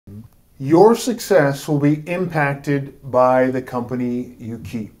Your success will be impacted by the company you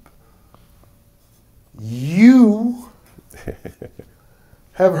keep. You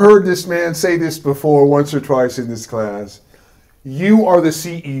have heard this man say this before once or twice in this class. You are the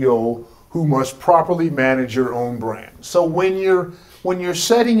CEO who must properly manage your own brand. So when you're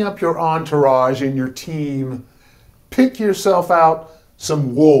setting up your entourage and your team, pick yourself out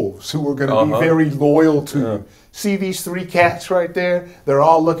some wolves who are going to be very loyal to you. See these three cats right there? They're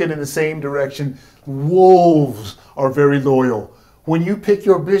all looking in the same direction. Wolves are very loyal. When you pick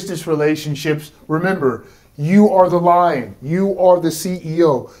your business relationships, remember, you are the lion. You are the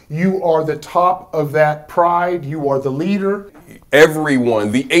CEO. You are the top of that pride. You are the leader.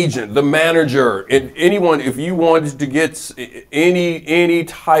 Everyone, the agent, the manager, anyone, if you wanted to get any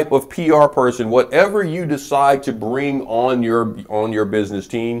type of PR person, whatever you decide to bring on your business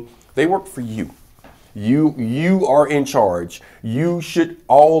team, they work for you. You are in charge. You should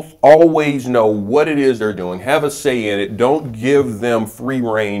always know what it is they're doing. Have a say in it. Don't give them free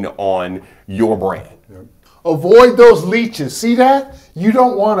rein on your brand. Avoid those leeches. See that? You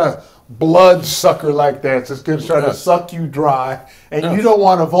don't want a blood sucker like that that's going to try to suck you dry. And you don't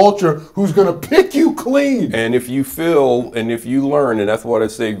want a vulture who's going to pick you clean. And if you feel, and if you learn, and that's what I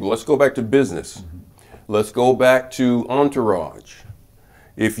say, let's go back to business. Let's go back to Entourage.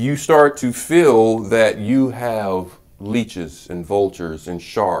 If you start to feel that you have leeches and vultures and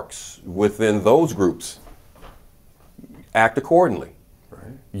sharks within those groups, act accordingly.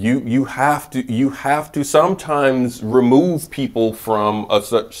 Right. You have to sometimes remove people from a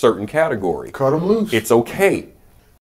certain category. Cut them loose. It's okay.